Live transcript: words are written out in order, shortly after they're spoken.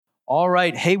All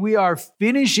right. Hey, we are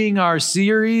finishing our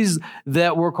series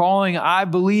that we're calling I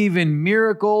Believe in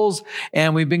Miracles.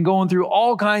 And we've been going through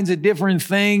all kinds of different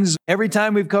things. Every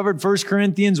time we've covered 1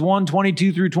 Corinthians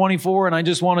 1:22 through 24. And I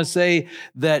just want to say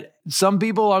that some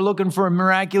people are looking for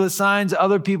miraculous signs.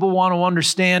 Other people want to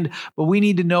understand, but we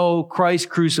need to know Christ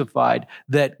crucified,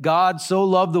 that God so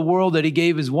loved the world that he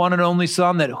gave his one and only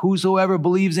Son, that whosoever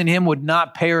believes in him would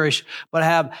not perish, but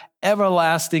have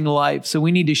everlasting life. So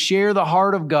we need to share the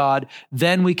heart of God.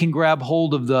 Then we can grab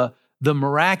hold of the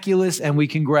miraculous, and we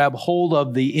can grab hold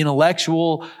of the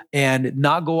intellectual and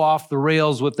not go off the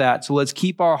rails with that. So let's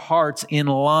keep our hearts in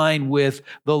line with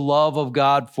the love of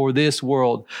God for this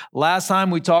world. Last time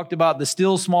we talked about the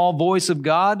still small voice of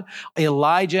God,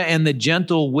 Elijah and the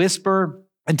gentle whisper.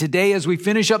 And today, as we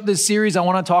finish up this series, I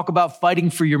want to talk about fighting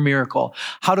for your miracle,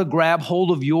 how to grab hold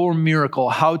of your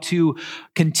miracle, how to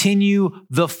continue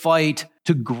the fight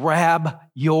to grab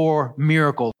your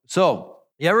miracle. So,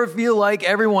 you ever feel like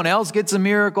everyone else gets a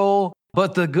miracle,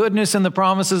 but the goodness and the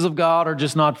promises of God are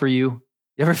just not for you?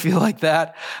 You ever feel like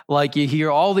that? Like you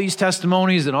hear all these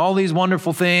testimonies and all these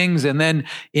wonderful things, and then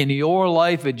in your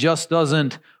life, it just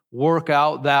doesn't work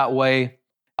out that way.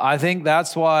 I think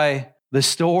that's why the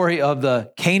story of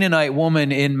the Canaanite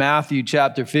woman in Matthew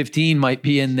chapter 15 might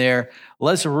be in there.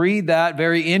 Let's read that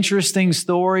very interesting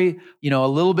story, a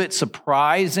little bit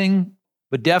surprising,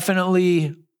 but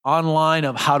definitely online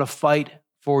of how to fight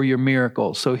for your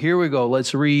miracle. So here we go.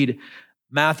 Let's read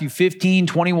Matthew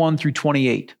 15:21 through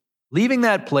 28. Leaving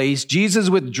that place, Jesus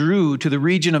withdrew to the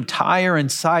region of Tyre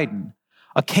and Sidon.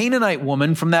 A Canaanite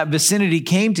woman from that vicinity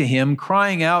came to him,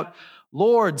 crying out,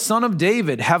 "Lord, Son of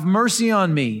David, have mercy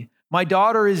on me. My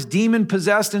daughter is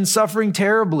demon-possessed and suffering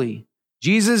terribly."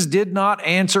 Jesus did not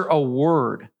answer a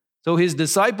word. So his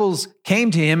disciples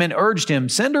came to him and urged him,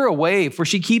 "Send her away, for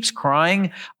she keeps crying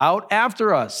out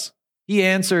after us." He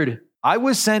answered, "I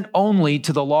was sent only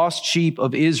to the lost sheep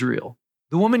of Israel."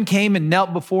 The woman came and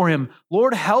knelt before him.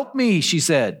 "Lord, help me," she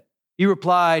said. He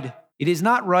replied, "It is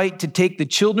not right to take the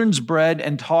children's bread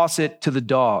and toss it to the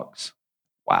dogs."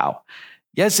 Wow.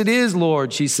 "Yes, it is,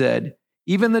 Lord," she said.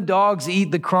 "Even the dogs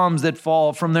eat the crumbs that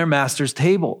fall from their master's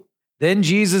table." Then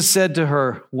Jesus said to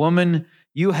her, "Woman,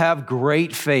 you have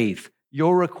great faith.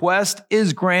 Your request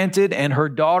is granted," and her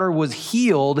daughter was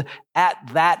healed at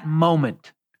that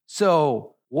moment.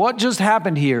 So, what just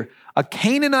happened here? A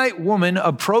Canaanite woman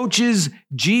approaches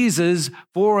Jesus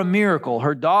for a miracle.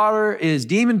 Her daughter is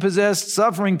demon-possessed,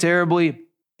 suffering terribly,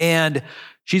 and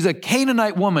she's a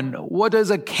Canaanite woman. What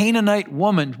is a Canaanite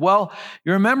woman? Well,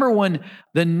 you remember when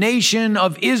the nation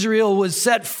of Israel was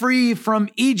set free from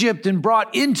Egypt and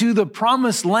brought into the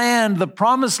promised land. The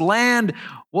promised land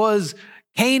was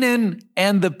Canaan,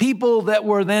 and the people that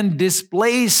were then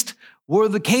displaced were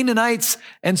the Canaanites.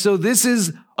 And so this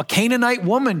is a Canaanite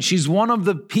woman. She's one of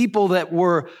the people that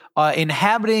were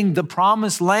inhabiting the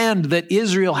promised land that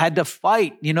Israel had to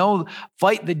fight,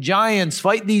 fight the giants,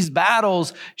 fight these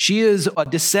battles. She is a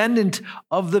descendant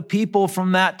of the people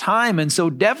from that time. And so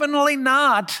definitely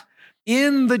not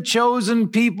in the chosen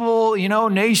people,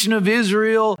 nation of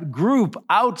Israel group,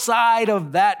 outside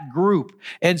of that group.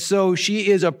 And so she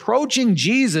is approaching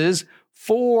Jesus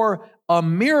for a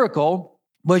miracle,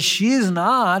 but she is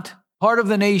not part of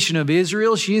the nation of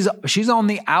Israel. She's on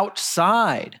the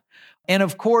outside. And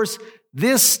of course,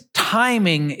 this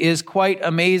timing is quite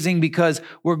amazing because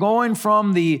we're going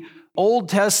from the Old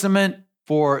Testament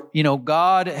for,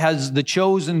 God has the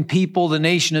chosen people, the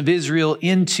nation of Israel,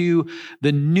 into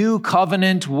the new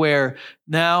covenant where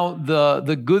now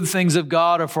the good things of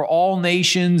God are for all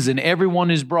nations and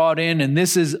everyone is brought in. And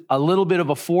this is a little bit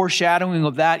of a foreshadowing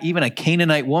of that. Even a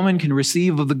Canaanite woman can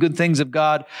receive of the good things of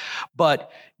God.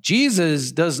 But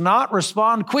Jesus does not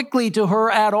respond quickly to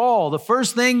her at all. The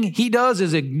first thing he does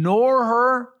is ignore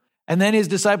her. And then his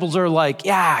disciples are like,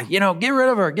 "Yeah, get rid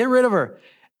of her, get rid of her."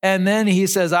 And then he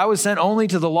says, "I was sent only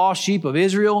to the lost sheep of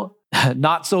Israel,"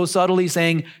 not so subtly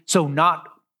saying, "So not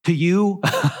to you.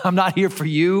 I'm not here for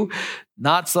you."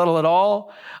 Not subtle at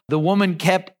all. The woman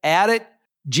kept at it.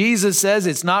 Jesus says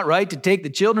it's not right to take the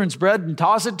children's bread and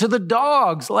toss it to the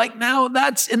dogs. Like, now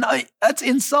that's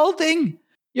insulting.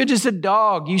 You're just a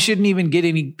dog. You shouldn't even get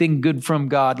anything good from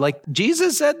God. Like,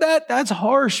 Jesus said that? That's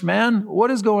harsh, man. What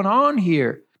is going on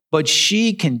here? But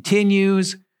she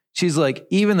continues. She's like,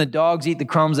 "Even the dogs eat the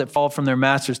crumbs that fall from their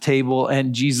master's table."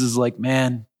 And Jesus is like,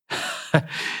 "Man,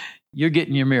 you're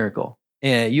getting your miracle.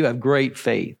 Yeah, you have great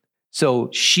faith." So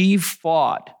she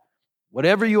fought.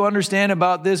 Whatever you understand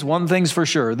about this, one thing's for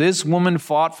sure. This woman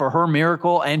fought for her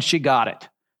miracle and she got it.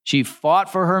 She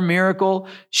fought for her miracle.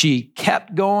 She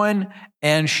kept going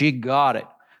and she got it.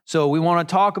 So we want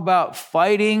to talk about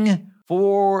fighting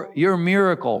for your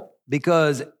miracle,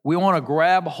 because we want to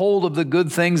grab hold of the good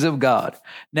things of God.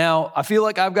 Now, I feel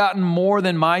like I've gotten more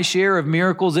than my share of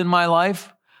miracles in my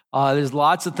life. There's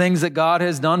lots of things that God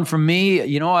has done for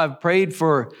me. I've prayed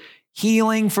for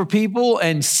healing for people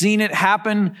and seen it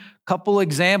happen. Couple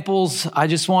examples I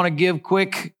just want to give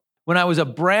quick. When I was a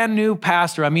brand new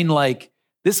pastor,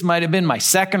 this might have been my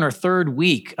second or third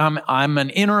week. I'm an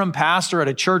interim pastor at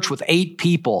a church with 8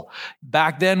 people.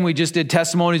 Back then, we just did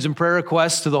testimonies and prayer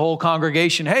requests to the whole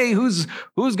congregation. Hey, who's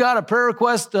got a prayer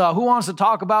request? Who wants to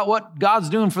talk about what God's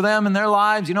doing for them in their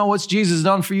lives? What's Jesus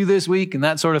done for you this week? And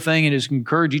that sort of thing, and just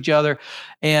encourage each other.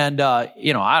 And,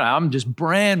 I'm just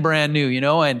brand new,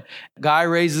 and a guy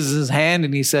raises his hand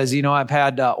and he says, I've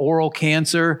had oral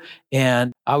cancer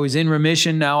and I was in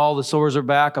remission. Now all the sores are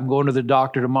back. I'm going to the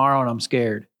doctor tomorrow and I'm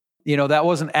scared. That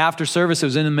wasn't after service. It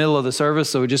was in the middle of the service.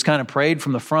 So we just kind of prayed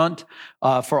from the front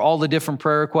for all the different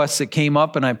prayer requests that came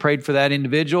up. And I prayed for that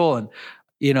individual. And,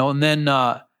 and then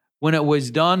when it was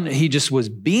done, he just was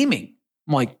beaming.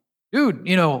 I'm like, dude,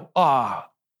 I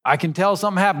can tell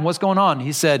something happened. What's going on?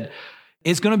 He said,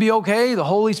 it's going to be okay. The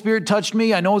Holy Spirit touched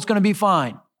me. I know it's going to be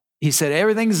fine. He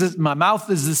said, my mouth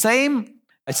is the same.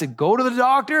 I said, go to the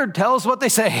doctor and tell us what they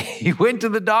say. He went to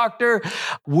the doctor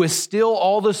with still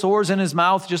all the sores in his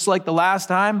mouth, just like the last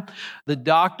time. The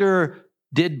doctor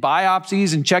did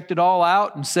biopsies and checked it all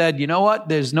out and said, you know what?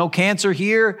 There's no cancer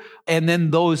here. And then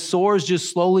those sores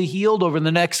just slowly healed over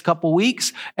the next couple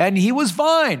weeks. And he was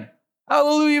fine.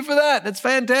 Hallelujah for that. That's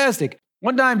fantastic.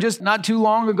 One time, just not too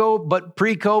long ago, but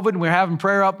pre-COVID, we were having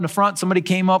prayer up in the front. Somebody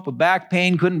came up with back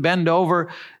pain, couldn't bend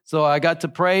over. So I got to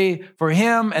pray for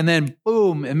him, and then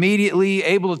boom, immediately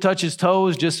able to touch his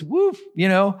toes, just whoop,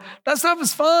 that stuff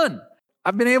is fun.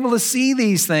 I've been able to see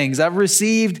these things. I've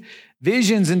received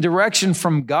visions and direction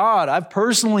from God. I've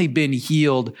personally been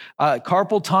healed.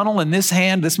 Carpal tunnel in this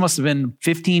hand, this must have been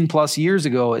 15 plus years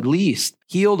ago at least.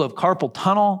 Healed of carpal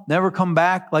tunnel, never come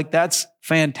back. That's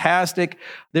fantastic.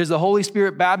 There's the Holy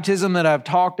Spirit baptism that I've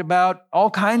talked about, all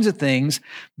kinds of things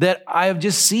that I have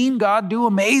just seen God do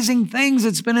amazing things.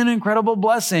 It's been an incredible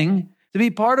blessing to be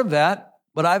part of that,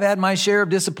 but I've had my share of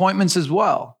disappointments as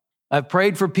well. I've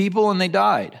prayed for people and they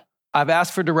died. I've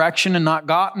asked for direction and not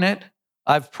gotten it.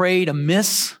 I've prayed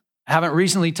amiss. I haven't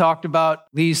recently talked about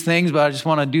these things, but I just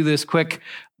want to do this quick.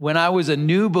 When I was a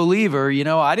new believer,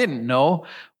 I didn't know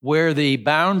where the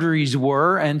boundaries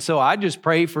were. And so I just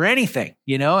prayed for anything,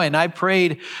 and I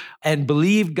prayed and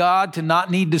believed God to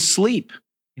not need to sleep.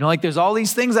 There's all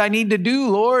these things I need to do,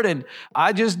 Lord, and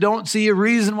I just don't see a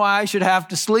reason why I should have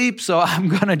to sleep. So I'm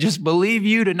going to just believe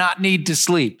you to not need to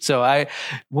sleep. So I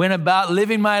went about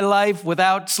living my life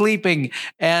without sleeping,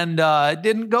 and it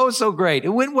didn't go so great. It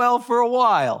went well for a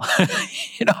while,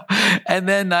 and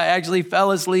then I actually fell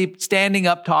asleep standing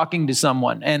up talking to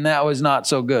someone, and that was not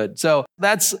so good. So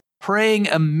that's praying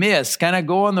amiss, kind of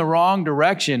going the wrong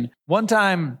direction. One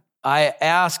time I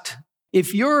asked,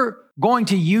 if you're going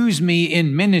to use me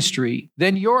in ministry,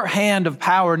 then your hand of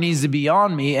power needs to be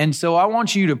on me. And so I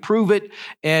want you to prove it.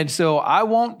 And so I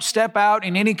won't step out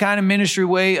in any kind of ministry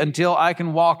way until I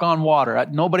can walk on water.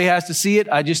 Nobody has to see it.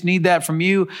 I just need that from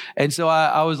you. And so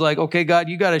I was like, okay, God,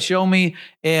 you got to show me.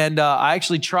 And I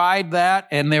actually tried that,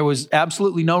 and there was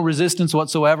absolutely no resistance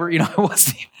whatsoever. It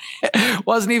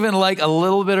wasn't even like a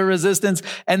little bit of resistance.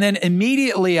 And then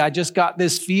immediately I just got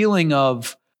this feeling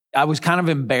of, I was kind of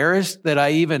embarrassed that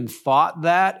I even thought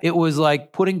that. It was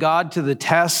like putting God to the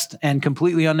test and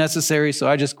completely unnecessary. So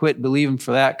I just quit believing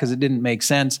for that because it didn't make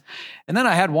sense. And then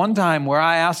I had one time where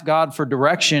I asked God for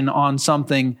direction on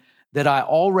something that I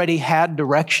already had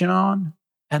direction on.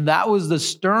 And that was the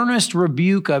sternest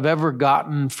rebuke I've ever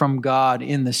gotten from God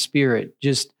in the spirit.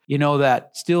 Just, that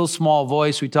still small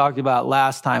voice we talked about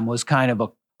last time was kind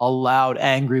of a loud,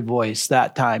 angry voice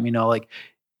that time,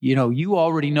 you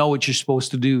already know what you're supposed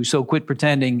to do, so quit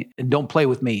pretending and don't play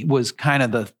with me was kind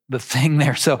of the thing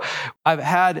there. So I've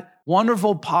had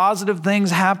wonderful, positive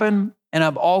things happen, and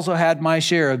I've also had my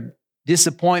share of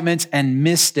disappointments and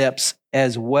missteps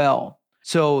as well.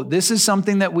 So this is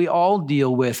something that we all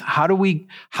deal with. How do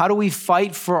we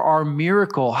fight for our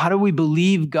miracle? How do we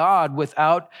believe God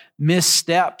without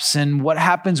missteps? And what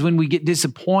happens when we get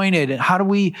disappointed? And how do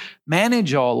we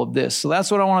manage all of this? So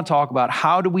that's what I want to talk about.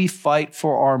 How do we fight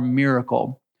for our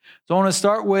miracle? So I want to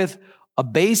start with a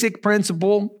basic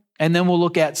principle, and then we'll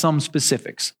look at some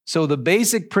specifics. So the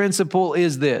basic principle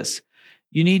is this: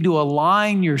 you need to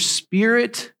align your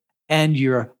spirit and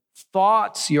your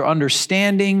thoughts, your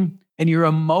understanding, and your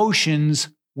emotions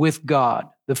with God.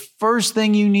 The first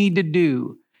thing you need to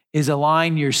do is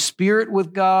align your spirit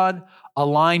with God,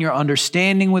 align your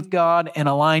understanding with God, and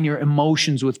align your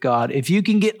emotions with God. If you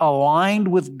can get aligned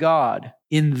with God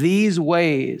in these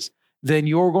ways, then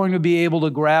you're going to be able to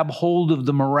grab hold of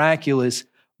the miraculous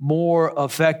more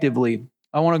effectively.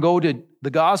 I want to go to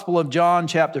the Gospel of John,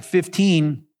 chapter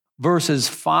 15, verses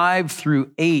 5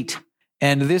 through 8.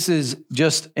 And this is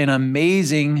just an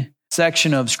amazing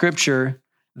section of Scripture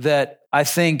that I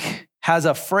think has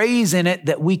a phrase in it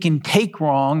that we can take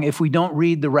wrong if we don't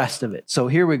read the rest of it. So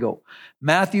here we go.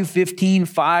 Matthew 15,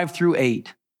 5 through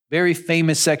 8. Very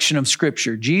famous section of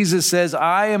Scripture. Jesus says,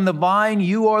 I am the vine,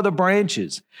 you are the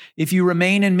branches. If you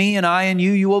remain in me and I in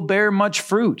you, you will bear much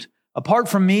fruit. Apart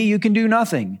from me, you can do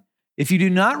nothing. If you do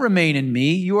not remain in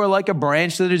me, you are like a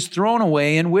branch that is thrown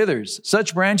away and withers.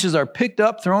 Such branches are picked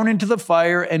up, thrown into the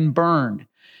fire, and burned.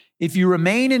 If you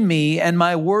remain in me and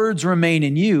my words remain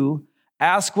in you,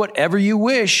 ask whatever you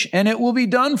wish, and it will be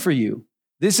done for you.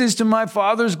 This is to my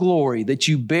Father's glory, that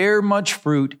you bear much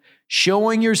fruit,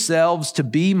 showing yourselves to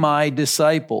be my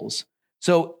disciples.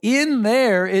 So in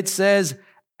there, it says,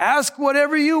 ask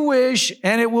whatever you wish,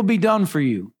 and it will be done for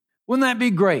you. Wouldn't that be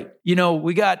great? You know,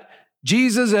 we got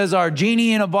Jesus as our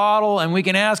genie in a bottle, and we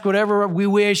can ask whatever we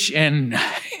wish, and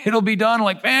it'll be done.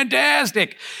 Like,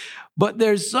 fantastic. But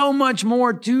there's so much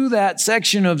more to that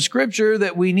section of Scripture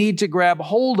that we need to grab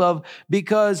hold of,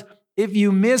 because if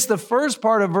you miss the first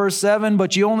part of verse 7,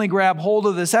 but you only grab hold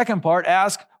of the second part,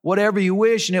 ask whatever you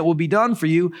wish and it will be done for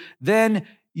you, then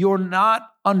you're not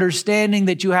understanding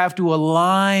that you have to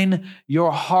align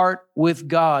your heart with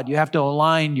God. You have to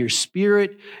align your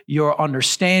spirit, your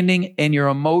understanding, and your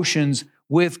emotions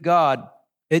with God.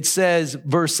 It says,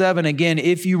 verse 7 again,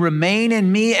 if you remain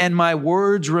in me and my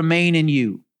words remain in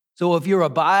you. So if you're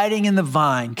abiding in the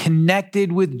vine,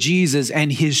 connected with Jesus,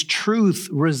 and his truth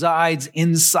resides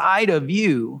inside of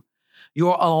you,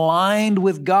 you're aligned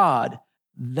with God,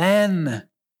 then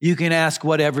you can ask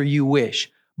whatever you wish.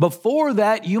 Before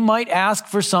that, you might ask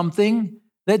for something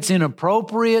that's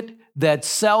inappropriate, that's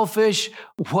selfish,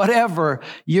 whatever.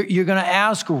 You're going to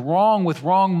ask wrong with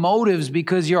wrong motives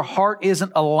because your heart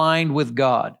isn't aligned with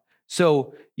God.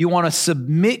 So you want to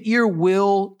submit your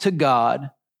will to God,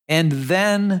 and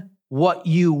then what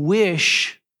you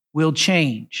wish will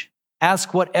change.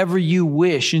 Ask whatever you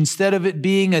wish. Instead of it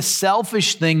being a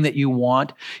selfish thing that you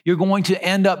want, you're going to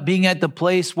end up being at the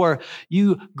place where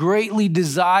you greatly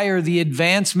desire the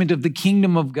advancement of the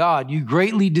kingdom of God. You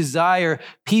greatly desire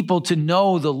people to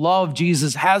know the love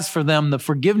Jesus has for them, the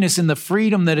forgiveness and the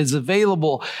freedom that is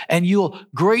available, and you'll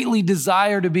greatly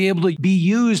desire to be able to be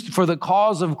used for the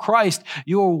cause of Christ.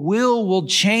 Your will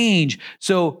change.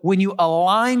 So when you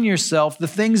align yourself, the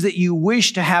things that you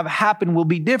wish to have happen will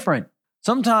be different.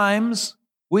 Sometimes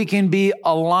we can be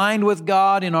aligned with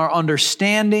God in our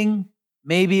understanding.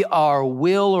 Maybe our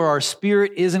will or our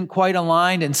spirit isn't quite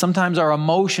aligned, and sometimes our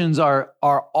emotions are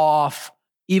off,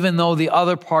 even though the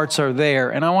other parts are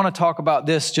there. And I want to talk about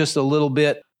this just a little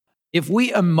bit. If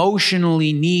we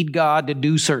emotionally need God to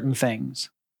do certain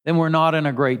things, then we're not in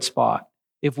a great spot.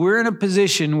 If we're in a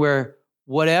position where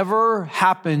whatever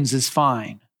happens is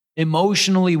fine,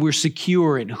 emotionally, we're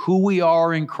secure in who we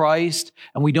are in Christ,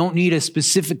 and we don't need a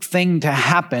specific thing to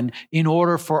happen in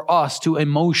order for us to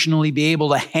emotionally be able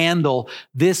to handle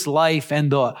this life and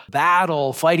the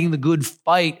battle, fighting the good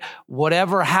fight.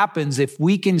 Whatever happens, if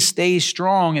we can stay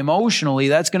strong emotionally,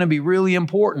 that's going to be really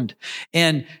important.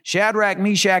 And Shadrach,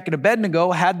 Meshach, and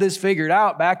Abednego had this figured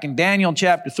out back in Daniel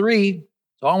chapter 3.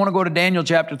 So I want to go to Daniel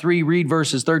chapter 3, read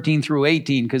verses 13 through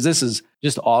 18, because this is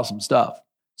just awesome stuff.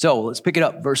 So let's pick it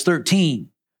up. Verse 13.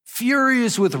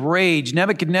 Furious with rage,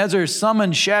 Nebuchadnezzar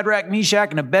summoned Shadrach, Meshach,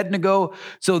 and Abednego.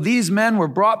 So these men were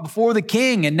brought before the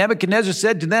king, and Nebuchadnezzar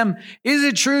said to them, is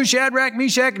it true, Shadrach,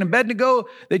 Meshach, and Abednego,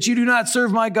 that you do not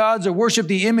serve my gods or worship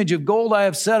the image of gold I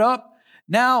have set up?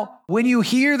 Now, when you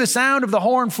hear the sound of the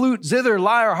horn, flute, zither,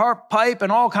 lyre, harp, pipe,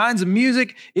 and all kinds of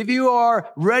music, if you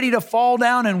are ready to fall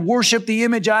down and worship the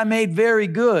image I made, very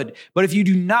good. But if you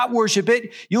do not worship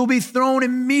it, you'll be thrown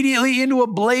immediately into a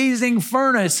blazing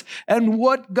furnace, and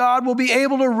what God will be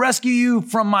able to rescue you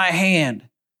from my hand?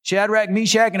 Shadrach,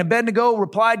 Meshach, and Abednego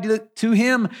replied to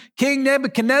him, King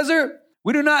Nebuchadnezzar,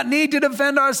 we do not need to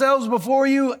defend ourselves before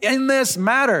you in this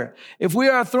matter. If we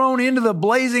are thrown into the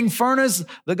blazing furnace,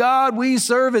 the God we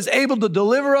serve is able to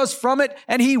deliver us from it,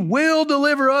 and he will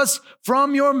deliver us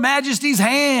from your majesty's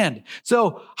hand.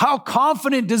 So how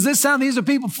confident does this sound? These are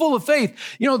people full of faith.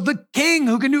 You know, the king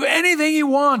who can do anything he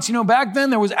wants. You know, back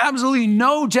then there was absolutely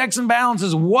no checks and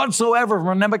balances whatsoever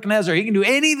from Nebuchadnezzar. He can do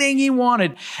anything he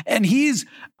wanted, and he's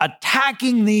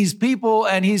attacking these people,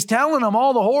 and he's telling them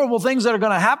all the horrible things that are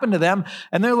going to happen to them.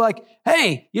 and they're like,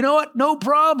 hey, you know what? No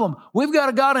problem. We've got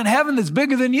a God in heaven that's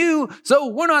bigger than you, so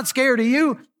we're not scared of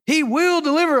you. He will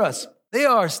deliver us. They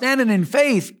are standing in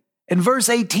faith. And verse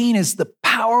 18 is the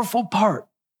powerful part.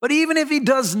 But even if he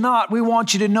does not, we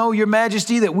want you to know, your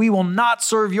majesty, that we will not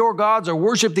serve your gods or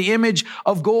worship the image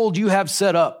of gold you have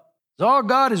set up. So our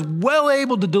God is well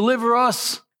able to deliver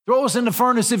us. Throw us in the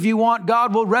furnace if you want.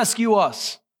 God will rescue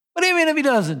us. But even if he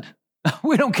doesn't,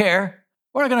 we don't care.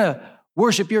 We're not going to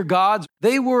worship your gods.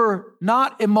 They were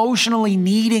not emotionally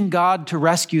needing God to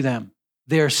rescue them.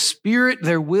 Their spirit,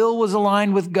 their will was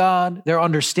aligned with God. Their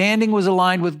understanding was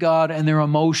aligned with God, and their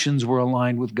emotions were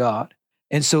aligned with God.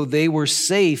 And so they were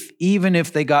safe even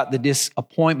if they got the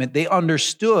disappointment. They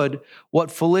understood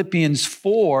what Philippians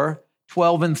 4,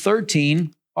 12 and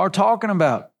 13 are talking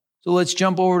about. So let's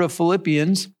jump over to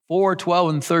Philippians 4, 12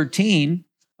 and 13.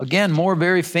 Again, more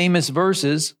very famous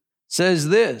verses. Says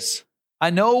this, I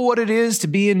know what it is to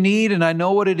be in need, and I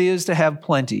know what it is to have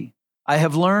plenty. I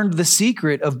have learned the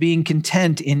secret of being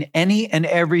content in any and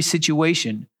every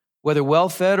situation, whether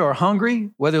well-fed or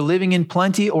hungry, whether living in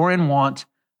plenty or in want.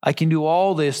 I can do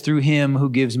all this through him who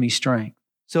gives me strength.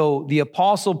 So the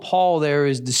Apostle Paul there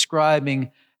is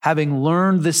describing having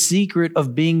learned the secret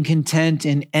of being content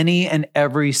in any and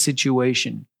every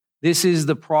situation. This is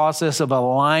the process of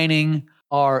aligning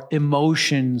our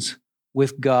emotions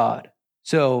with God.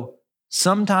 So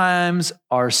sometimes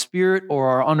our spirit or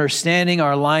our understanding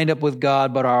are lined up with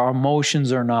God, but our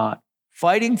emotions are not.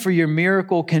 Fighting for your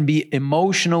miracle can be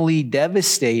emotionally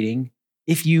devastating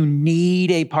if you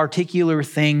need a particular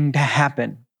thing to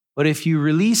happen. But if you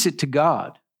release it to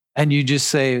God and you just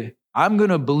say, I'm going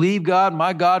to believe God,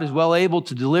 my God is well able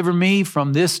to deliver me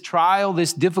from this trial,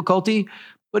 this difficulty.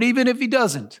 But even if he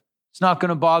doesn't, it's not going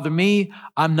to bother me.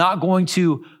 I'm not going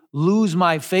to lose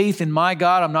my faith in my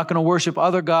God. I'm not going to worship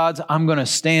other gods. I'm going to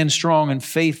stand strong and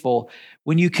faithful.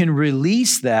 When you can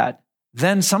release that,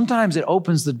 then sometimes it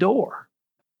opens the door.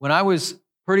 When I was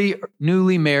pretty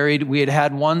newly married, we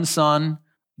had one son.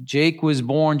 Jacob was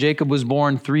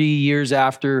born 3 years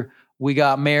after we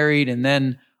got married. And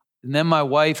then my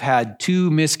wife had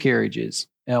 2 miscarriages.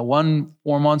 One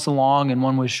 4 months along and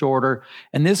one was shorter.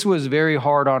 And this was very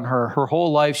hard on her. Her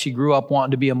whole life, she grew up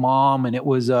wanting to be a mom, and it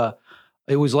was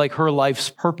like her life's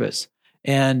purpose.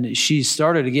 And she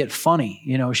started to get funny.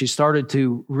 She started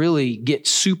to really get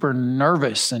super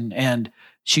nervous, and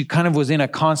she kind of was in a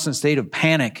constant state of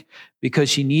panic because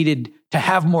she needed to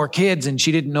have more kids and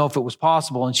she didn't know if it was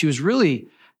possible. And she was really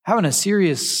having a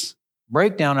serious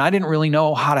breakdown. I didn't really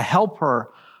know how to help her.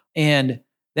 And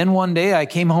then one day I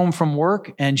came home from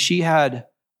work, and she'd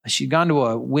gone to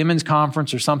a women's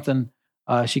conference or something.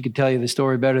 She could tell you the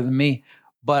story better than me.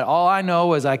 But all I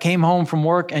know is I came home from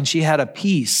work and she had a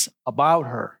peace about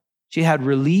her. She had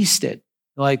released it.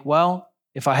 Like, well,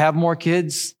 if I have more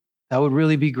kids, that would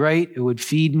really be great. It would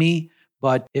feed me.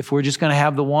 But if we're just going to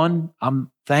have the one, I'm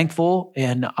thankful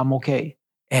and I'm okay.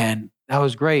 And that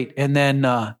was great. And then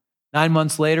 9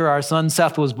 months later, our son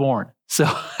Seth was born. So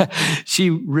she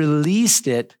released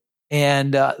it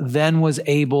and then was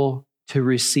able to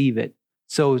receive it.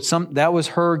 So that was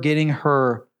her getting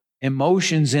her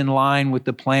emotions in line with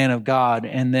the plan of God.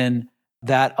 And then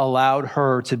that allowed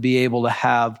her to be able to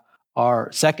have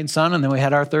our second son. And then we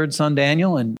had our third son,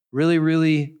 Daniel, and really,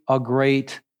 really a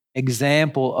great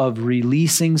example of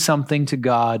releasing something to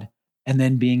God and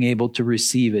then being able to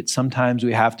receive it. Sometimes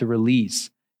we have to release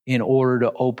in order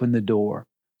to open the door.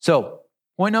 So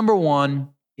point number 1,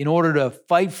 in order to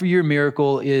fight for your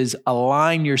miracle, is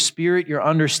align your spirit, your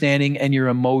understanding, and your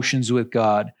emotions with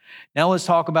God. Now let's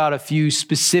talk about a few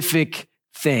specific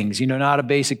things, not a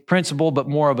basic principle, but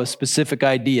more of a specific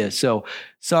idea. So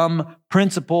some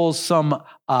principles, some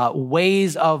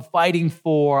ways of fighting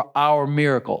for our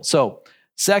miracle. So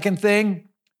second thing,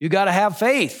 you got to have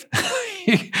faith.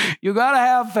 You got to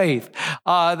have faith.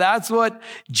 That's what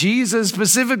Jesus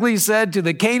specifically said to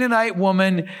the Canaanite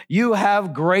woman. You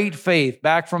have great faith.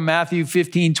 Back from Matthew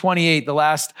 15:28, the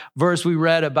last verse we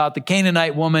read about the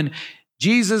Canaanite woman.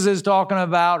 Jesus is talking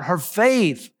about her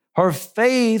faith. Her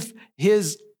faith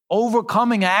is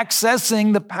overcoming,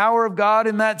 accessing the power of God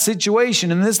in that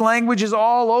situation. And this language is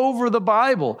all over the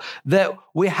Bible, that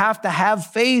we have to have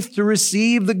faith to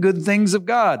receive the good things of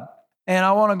God. And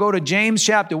I want to go to James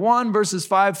chapter 1, verses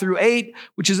 5 through 8,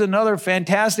 which is another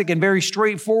fantastic and very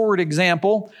straightforward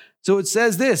example. So it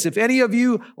says this, if any of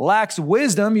you lacks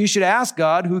wisdom, you should ask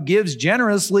God, who gives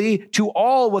generously to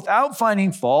all without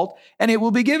finding fault, and it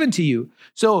will be given to you.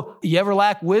 So you ever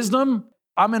lack wisdom?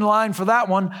 I'm in line for that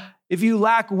one. If you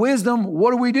lack wisdom,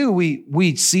 what do?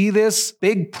 We see this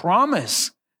big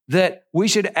promise that we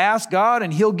should ask God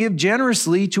and he'll give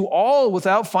generously to all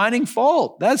without finding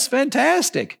fault. That's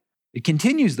fantastic. It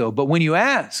continues though, but when you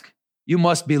ask, you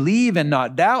must believe and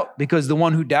not doubt, because the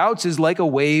one who doubts is like a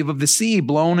wave of the sea,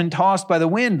 blown and tossed by the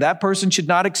wind. That person should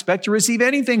not expect to receive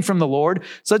anything from the Lord.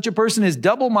 Such a person is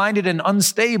double-minded and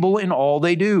unstable in all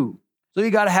they do. So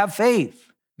you got to have faith.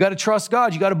 You got to trust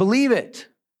God. You got to believe it.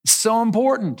 It's so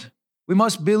important. We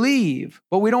must believe,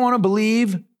 but we don't want to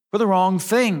believe for the wrong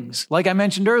things. Like I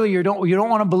mentioned earlier, you don't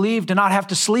want to believe to not have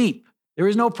to sleep. There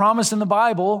is no promise in the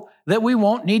Bible that we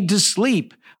won't need to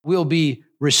sleep. We'll be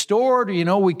restored,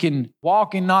 we can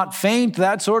walk and not faint,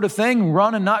 that sort of thing,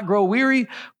 run and not grow weary.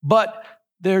 But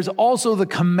there's also the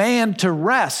command to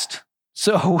rest.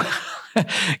 So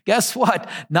guess what?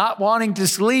 Not wanting to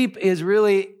sleep is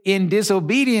really in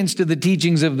disobedience to the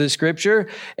teachings of the scripture.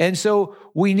 And so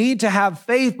we need to have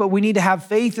faith, but we need to have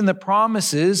faith in the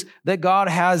promises that God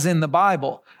has in the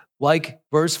Bible. Like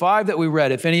verse 5 that we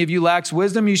read, if any of you lacks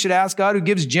wisdom, you should ask God, who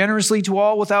gives generously to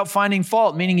all without finding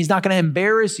fault, meaning he's not going to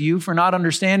embarrass you for not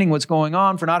understanding what's going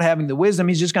on, for not having the wisdom.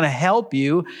 He's just going to help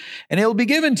you and it'll be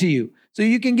given to you. So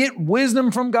you can get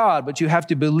wisdom from God, but you have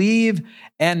to believe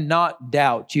and not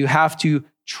doubt. You have to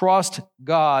trust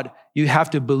God. You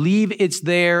have to believe it's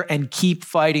there and keep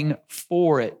fighting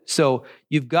for it. So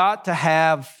you've got to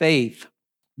have faith.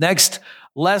 Next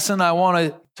lesson I want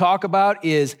to talk about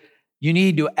is you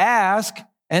need to ask,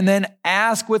 and then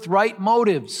ask with right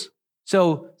motives.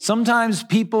 So sometimes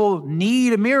people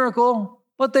need a miracle,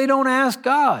 but they don't ask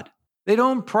God. They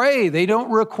don't pray. They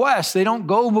don't request. They don't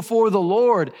go before the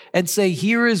Lord and say,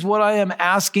 here is what I am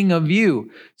asking of you.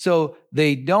 So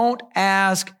they don't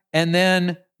ask, and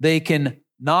then they can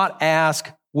not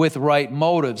ask with right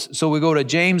motives. So we go to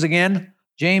James again.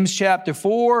 James chapter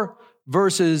 4,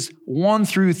 verses 1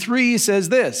 through 3 says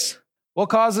this. What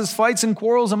causes fights and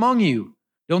quarrels among you?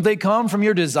 Don't they come from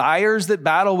your desires that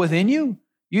battle within you?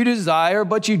 You desire,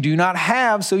 but you do not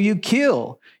have, so you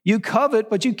kill. You covet,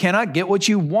 but you cannot get what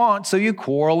you want, so you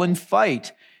quarrel and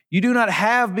fight. You do not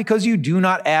have because you do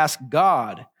not ask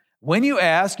God. When you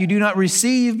ask, you do not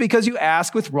receive because you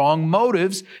ask with wrong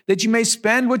motives, that you may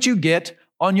spend what you get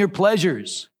on your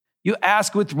pleasures. You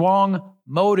ask with wrong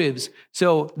motives.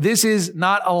 So this is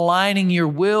not aligning your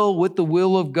will with the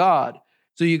will of God.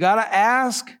 So you got to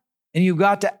ask, and you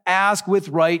got to ask with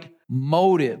right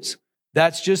motives.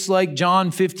 That's just like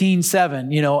John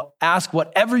 15:7, ask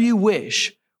whatever you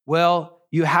wish. Well,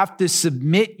 you have to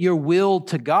submit your will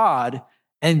to God,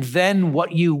 and then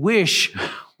what you wish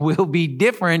will be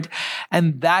different,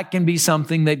 and that can be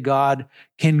something that God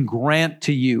can grant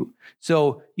to you.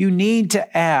 So you need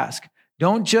to ask.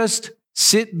 Don't just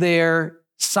sit there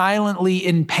silently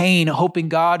in pain, hoping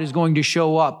God is going to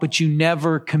show up, but you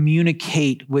never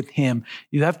communicate with him.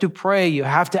 You have to pray. You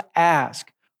have to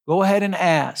ask. Go ahead and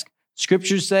ask.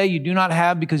 Scriptures say you do not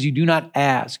have because you do not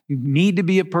ask. You need to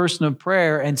be a person of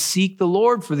prayer and seek the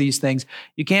Lord for these things.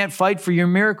 You can't fight for your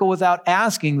miracle without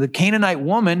asking. The Canaanite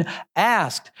woman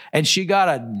asked, and she got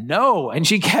a no, and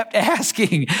she kept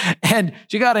asking, and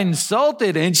she got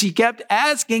insulted, and she kept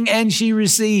asking, and she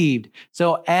received.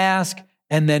 So ask.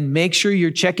 And then make sure you're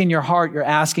checking your heart. You're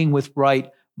asking with right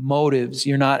motives.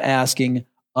 You're not asking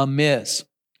amiss.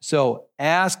 So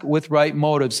ask with right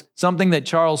motives. Something that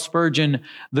Charles Spurgeon,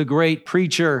 the great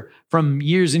preacher from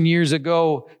years and years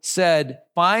ago, said,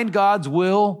 find God's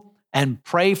will and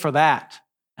pray for that.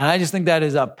 And I just think that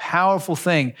is a powerful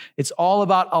thing. It's all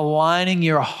about aligning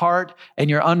your heart and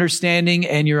your understanding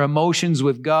and your emotions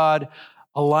with God,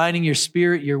 aligning your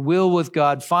spirit, your will with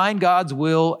God. Find God's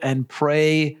will and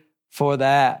pray for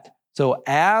that. So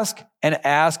ask, and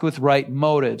ask with right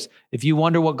motives. If you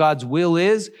wonder what God's will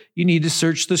is, you need to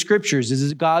search the scriptures. Is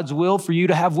it God's will for you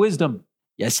to have wisdom?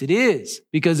 Yes, it is.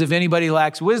 Because if anybody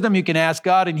lacks wisdom, you can ask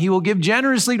God and he will give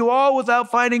generously to all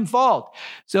without finding fault.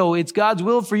 So it's God's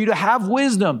will for you to have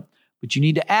wisdom, but you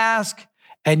need to ask,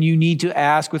 and you need to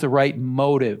ask with the right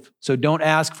motive. So don't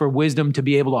ask for wisdom to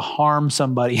be able to harm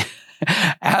somebody.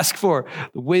 Ask for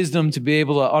the wisdom to be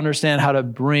able to understand how to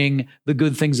bring the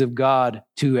good things of God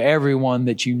to everyone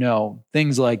that you know,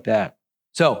 things like that.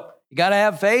 So you got to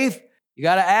have faith, you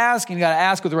got to ask, and you got to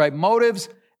ask with the right motives.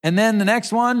 And then the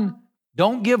next one,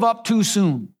 don't give up too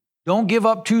soon. Don't give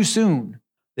up too soon.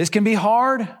 This can be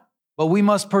hard, but we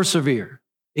must persevere.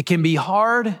 It can be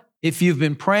hard if you've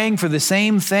been praying for the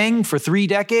same thing for 3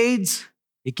 decades.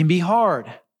 It can be hard.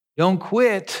 Don't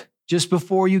quit just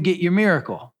before you get your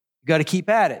miracle. You got to keep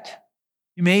at it.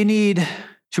 You may need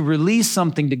to release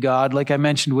something to God, like I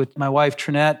mentioned with my wife,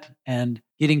 Trinette, and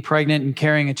getting pregnant and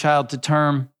carrying a child to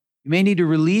term. You may need to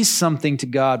release something to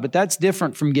God, but that's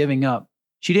different from giving up.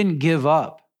 She didn't give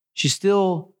up. She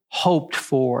still hoped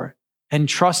for and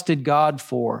trusted God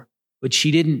for, but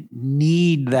she didn't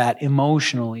need that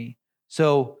emotionally.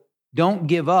 So don't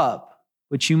give up,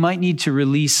 but you might need to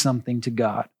release something to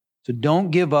God. So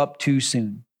don't give up too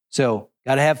soon. So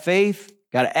got to have faith,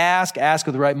 got to ask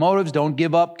with the right motives. Don't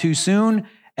give up too soon.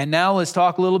 And now let's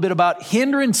talk a little bit about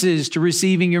hindrances to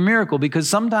receiving your miracle, because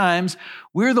sometimes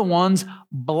we're the ones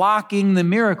blocking the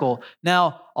miracle.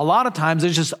 Now, a lot of times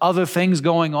there's just other things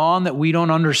going on that we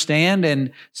don't understand.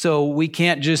 And so we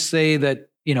can't just say that,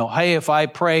 hey, if I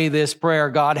pray this prayer,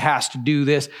 God has to do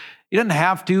this. He doesn't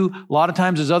have to. A lot of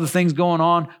times there's other things going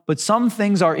on, but some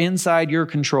things are inside your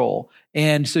control.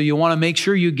 And so you want to make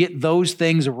sure you get those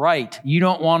things right. You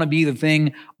don't want to be the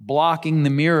thing blocking the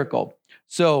miracle.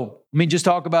 So let me just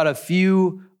talk about a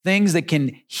few things that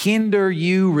can hinder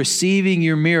you receiving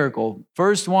your miracle.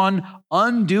 First one,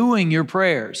 undoing your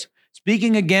prayers,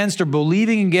 speaking against or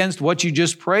believing against what you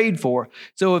just prayed for.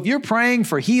 So if you're praying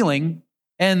for healing,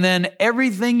 and then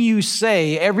everything you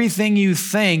say, everything you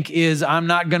think is, I'm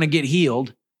not going to get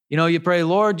healed. You pray,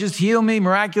 Lord, just heal me,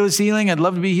 miraculous healing. I'd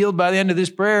love to be healed by the end of this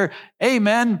prayer.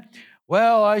 Amen.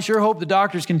 Well, I sure hope the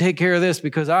doctors can take care of this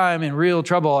because I'm in real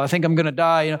trouble. I think I'm going to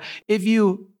die. If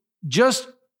you just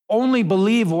only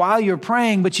believe while you're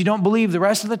praying, but you don't believe the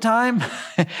rest of the time,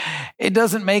 it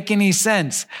doesn't make any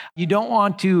sense. You don't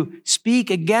want to speak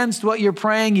against what you're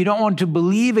praying. You don't want to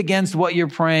believe against what you're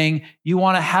praying. You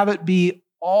want to have it be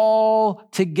all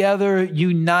together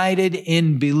united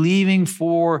in believing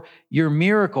for your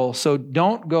miracle. So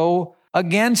don't go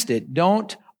against it.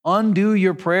 Don't undo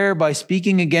your prayer by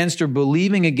speaking against or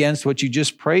believing against what you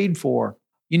just prayed for.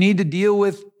 You need to deal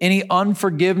with any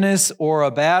unforgiveness or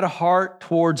a bad heart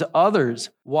towards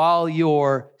others while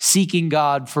you're seeking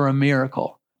God for a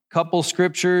miracle. Couple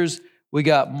scriptures. We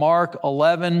got Mark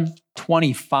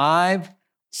 11:25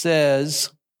 says,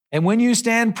 and when you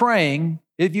stand praying,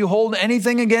 if you hold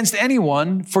anything against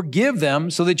anyone, forgive them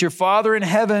so that your Father in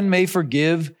heaven may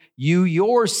forgive you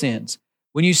your sins.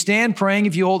 When you stand praying,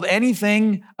 if you hold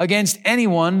anything against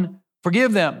anyone,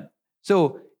 forgive them.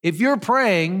 So if you're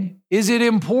praying, is it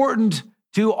important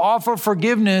to offer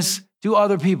forgiveness to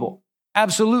other people?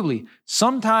 Absolutely.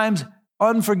 Sometimes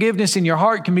unforgiveness in your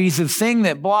heart can be the thing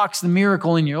that blocks the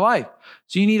miracle in your life.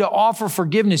 So you need to offer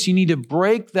forgiveness. You need to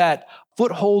break that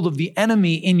foothold of the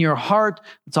enemy in your heart.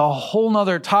 It's a whole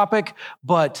nother topic,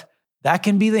 but that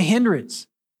can be the hindrance.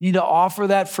 You need to offer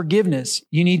that forgiveness.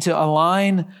 You need to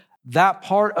align that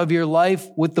part of your life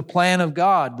with the plan of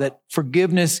God, that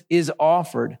forgiveness is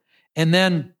offered. And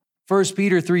then 1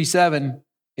 Peter 3:7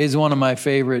 is one of my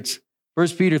favorites.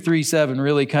 1 Peter 3:7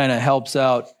 really kind of helps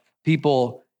out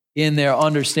people in their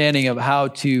understanding of how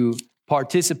to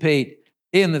participate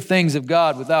in the things of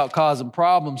God without causing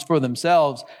problems for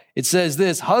themselves. It says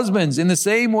this, husbands, in the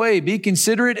same way, be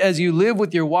considerate as you live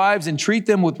with your wives and treat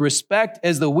them with respect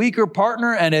as the weaker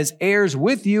partner and as heirs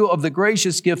with you of the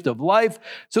gracious gift of life,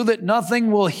 so that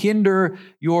nothing will hinder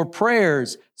your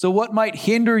prayers. So what might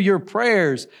hinder your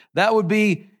prayers? That would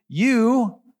be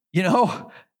you,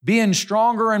 being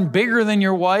stronger and bigger than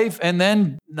your wife and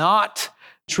then not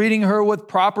treating her with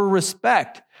proper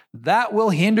respect. That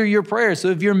will hinder your prayers. So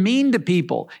if you're mean to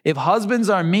people, if husbands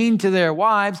are mean to their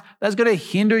wives, that's going to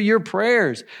hinder your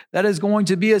prayers. That is going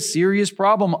to be a serious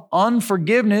problem.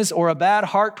 Unforgiveness or a bad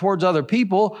heart towards other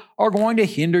people are going to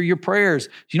hinder your prayers.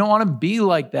 You don't want to be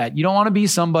like that. You don't want to be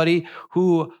somebody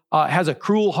who has a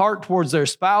cruel heart towards their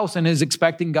spouse and is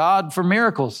expecting God for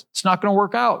miracles. It's not going to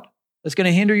work out. That's going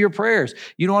to hinder your prayers.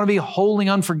 You don't want to be holding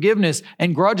unforgiveness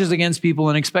and grudges against people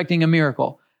and expecting a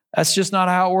miracle. That's just not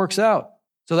how it works out.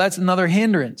 So that's another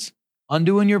hindrance.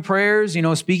 Undoing your prayers,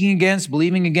 speaking against,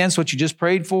 believing against what you just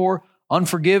prayed for,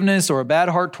 unforgiveness or a bad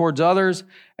heart towards others.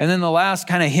 And then the last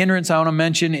kind of hindrance I want to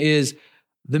mention is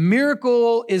the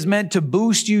miracle is meant to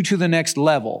boost you to the next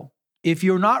level. If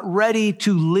you're not ready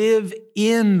to live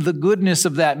in the goodness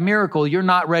of that miracle, you're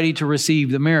not ready to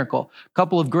receive the miracle. A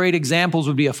couple of great examples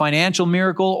would be a financial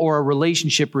miracle or a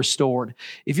relationship restored.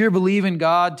 If you're believing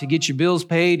God to get your bills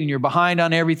paid and you're behind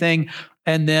on everything,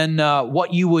 and then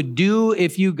what you would do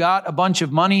if you got a bunch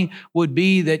of money would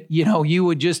be that, you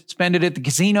would just spend it at the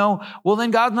casino. Well, then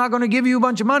God's not going to give you a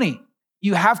bunch of money.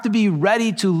 You have to be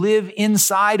ready to live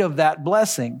inside of that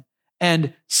blessing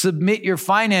and submit your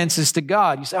finances to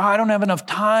God. You say, I don't have enough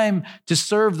time to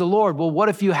serve the Lord. Well, what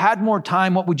if you had more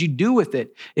time? What would you do with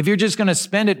it? If you're just going to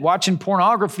spend it watching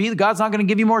pornography, God's not going to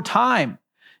give you more time.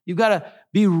 You've got to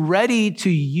be ready to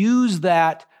use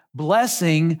that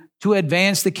blessing to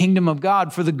advance the kingdom of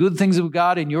God for the good things of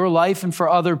God in your life and for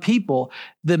other people.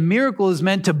 The miracle is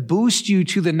meant to boost you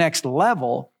to the next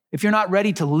level. If you're not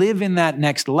ready to live in that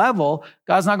next level,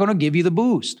 God's not going to give you the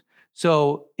boost.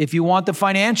 So if you want the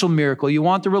financial miracle, you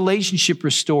want the relationship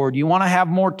restored, you want to have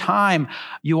more time,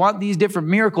 you want these different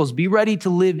miracles, be ready to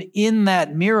live in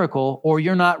that miracle, or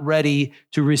you're not ready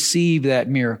to receive that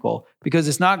miracle, because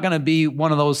it's not going to be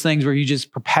one of those things where you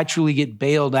just perpetually get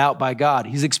bailed out by God.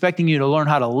 He's expecting you to learn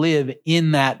how to live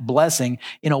in that blessing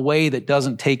in a way that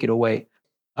doesn't take it away.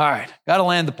 All right, got to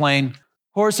land the plane.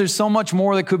 Of course, there's so much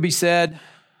more that could be said.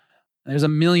 There's a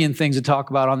million things to talk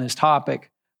about on this topic.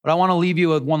 But I want to leave you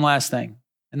with one last thing,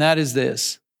 and that is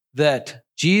this, that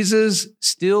Jesus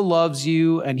still loves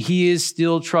you and he is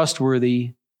still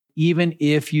trustworthy, even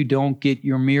if you don't get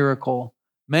your miracle.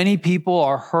 Many people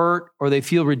are hurt or they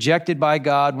feel rejected by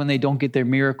God when they don't get their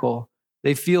miracle.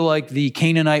 They feel like the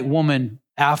Canaanite woman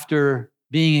after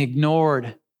being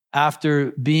ignored,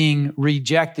 after being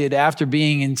rejected, after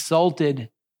being insulted,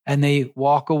 and they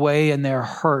walk away and they're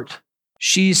hurt.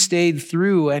 She stayed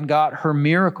through and got her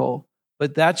miracle.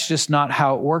 But that's just not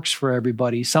how it works for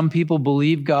everybody. Some people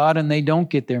believe God and they don't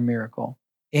get their miracle.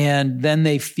 And then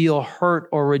they feel hurt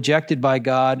or rejected by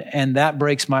God. And that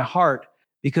breaks my heart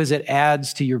because it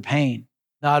adds to your pain.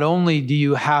 Not only do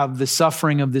you have the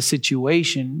suffering of the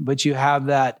situation, but you have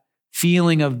that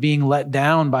feeling of being let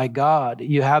down by God.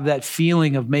 You have that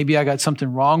feeling of maybe I got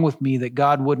something wrong with me, that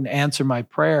God wouldn't answer my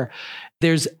prayer.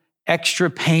 There's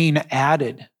extra pain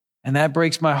added. And that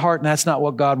breaks my heart. And that's not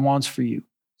what God wants for you.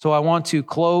 So I want to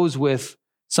close with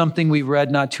something we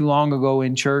read not too long ago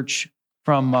in church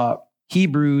from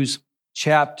Hebrews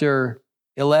chapter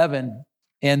 11.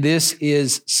 And this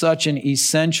is such an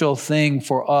essential thing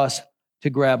for us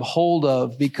to grab hold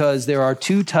of, because there are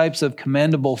two types of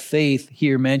commendable faith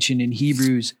here mentioned in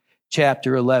Hebrews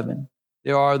chapter 11.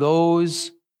 There are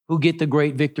those who get the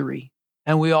great victory,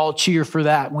 and we all cheer for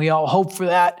that, and we all hope for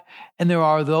that. And there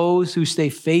are those who stay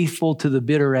faithful to the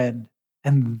bitter end,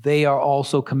 and they are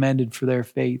also commended for their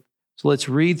faith. So let's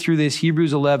read through this,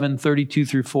 Hebrews 11, 32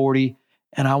 through 40.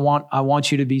 And I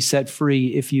want you to be set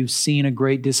free if you've seen a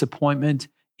great disappointment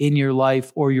in your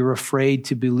life or you're afraid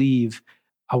to believe.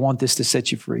 I want this to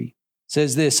set you free. It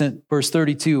says this in verse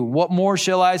 32, "What more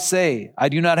shall I say? I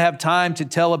do not have time to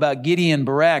tell about Gideon,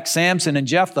 Barak, Samson, and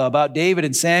Jephthah, about David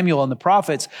and Samuel and the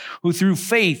prophets, who through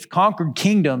faith conquered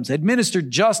kingdoms,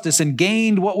 administered justice, and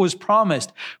gained what was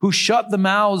promised, who shut the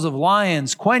mouths of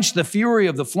lions, quenched the fury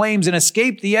of the flames, and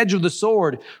escaped the edge of the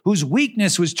sword, whose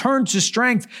weakness was turned to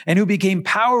strength, and who became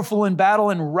powerful in battle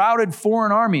and routed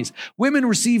foreign armies. Women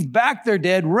received back their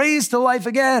dead, raised to life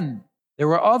again. There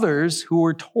were others who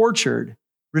were tortured,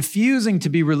 refusing to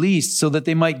be released so that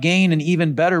they might gain an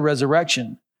even better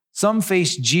resurrection. Some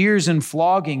faced jeers and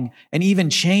flogging and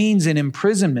even chains and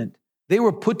imprisonment. They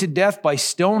were put to death by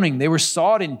stoning. They were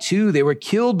sawed in two. They were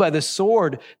killed by the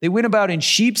sword. They went about in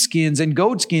sheepskins and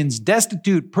goatskins,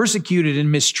 destitute, persecuted,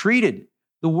 and mistreated.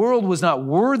 The world was not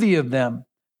worthy of them.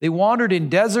 They wandered in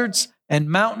deserts and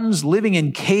mountains, living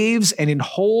in caves and in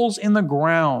holes in the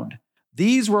ground.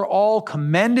 These were all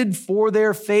commended for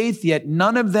their faith, yet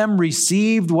none of them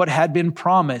received what had been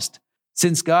promised,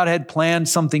 since God had planned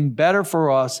something better for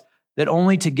us, that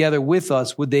only together with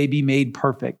us would they be made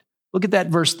perfect." Look at that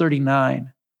verse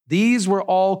 39. "These were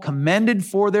all commended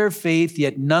for their faith,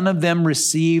 yet none of them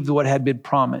received what had been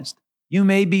promised." You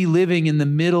may be living in the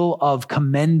middle of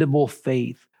commendable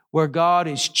faith, where God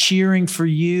is cheering for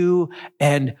you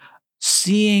and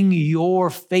seeing your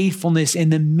faithfulness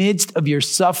in the midst of your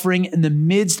suffering, in the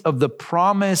midst of the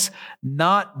promise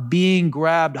not being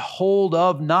grabbed hold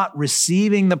of, not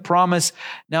receiving the promise.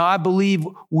 Now, I believe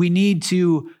we need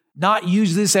to not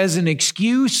use this as an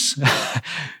excuse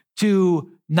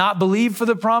to not believe for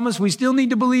the promise. We still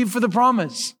need to believe for the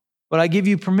promise. But I give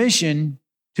you permission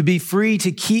to be free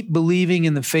to keep believing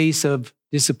in the face of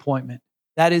disappointment.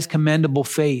 That is commendable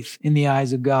faith in the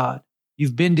eyes of God.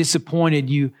 You've been disappointed.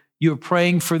 You're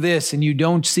praying for this and you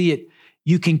don't see it.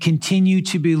 You can continue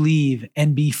to believe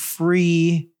and be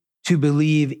free to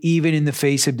believe even in the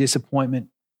face of disappointment.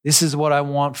 This is what I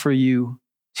want for you,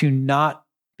 to not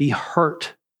be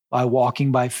hurt by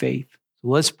walking by faith. So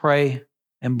let's pray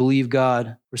and believe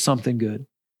God for something good.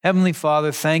 Heavenly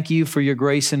Father, thank you for your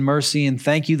grace and mercy, and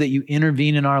thank you that you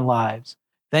intervene in our lives.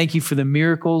 Thank you for the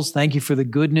miracles. Thank you for the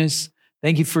goodness.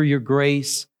 Thank you for your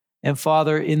grace. And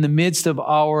Father, in the midst of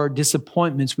our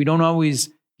disappointments, we don't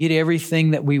always get everything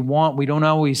that we want. We don't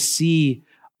always see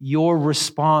your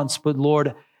response. But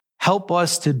Lord, help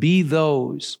us to be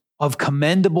those of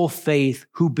commendable faith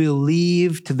who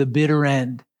believe to the bitter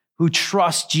end, who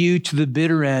trust you to the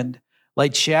bitter end,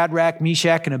 like Shadrach,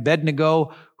 Meshach, and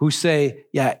Abednego, who say,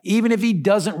 yeah, even if he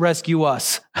doesn't rescue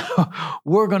us,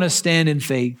 we're going to stand in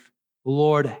faith.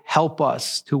 Lord, help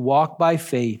us to walk by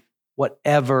faith,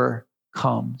 whatever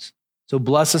comes. So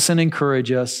bless us and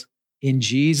encourage us. In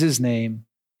Jesus' name,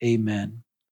 amen.